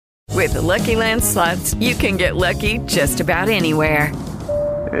With the Lucky Land Slots, you can get lucky just about anywhere.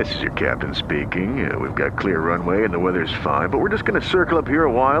 This is your captain speaking. We've got clear runway and the weather's fine, but we're just going to circle up here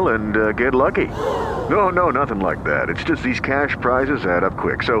a while and get lucky. No, nothing like that. It's just these cash prizes add up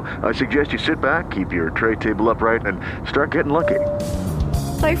quick. So I suggest you sit back, keep your tray table upright, and start getting lucky.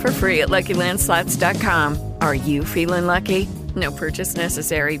 Play for free at LuckyLandSlots.com. Are you feeling lucky? No purchase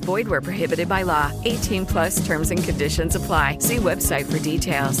necessary. Void where prohibited by law. 18 plus terms and conditions apply. See website for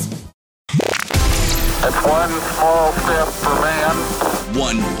details. It's one small step for man.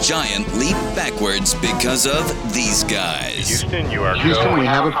 One giant leap backwards because of these guys. Houston, we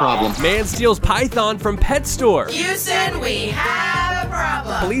have a problem. Man steals python from pet store. Houston, we have a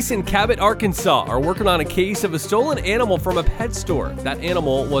problem. Police in Cabot, Arkansas are working on a case of a stolen animal from a pet store. That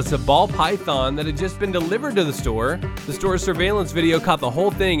animal was a ball python that had just been delivered to the store. The store's surveillance video caught the whole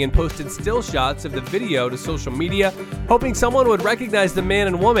thing and posted still shots of the video to social media, hoping someone would recognize the man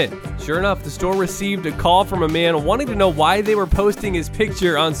and woman. Sure enough, the store received a call from a man wanting to know why they were posting his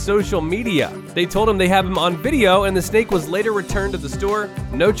picture on social media. They told him they have him on video, and the snake was later returned to the store.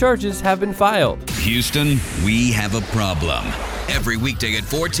 No charges have been filed. Houston, we have a problem. Every weekday at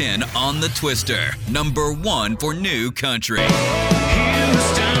 4:10 on The Twister. Number 1 for New Country.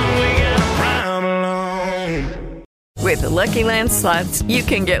 Houston, we got a problem. With the Lucky Land Slots, you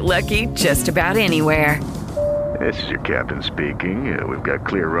can get lucky just about anywhere. This is your captain speaking. We've got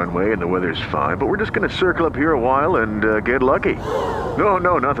clear runway and the weather's fine, but we're just going to circle up here a while and get lucky. No,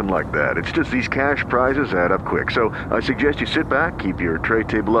 nothing like that. It's just these cash prizes add up quick. So I suggest you sit back, keep your tray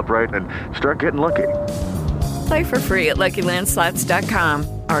table upright, and start getting lucky. Play for free at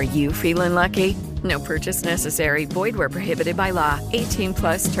LuckyLandSlots.com. Are you feeling lucky? No purchase necessary. Void where prohibited by law. 18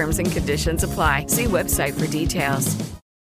 plus terms and conditions apply. See website for details.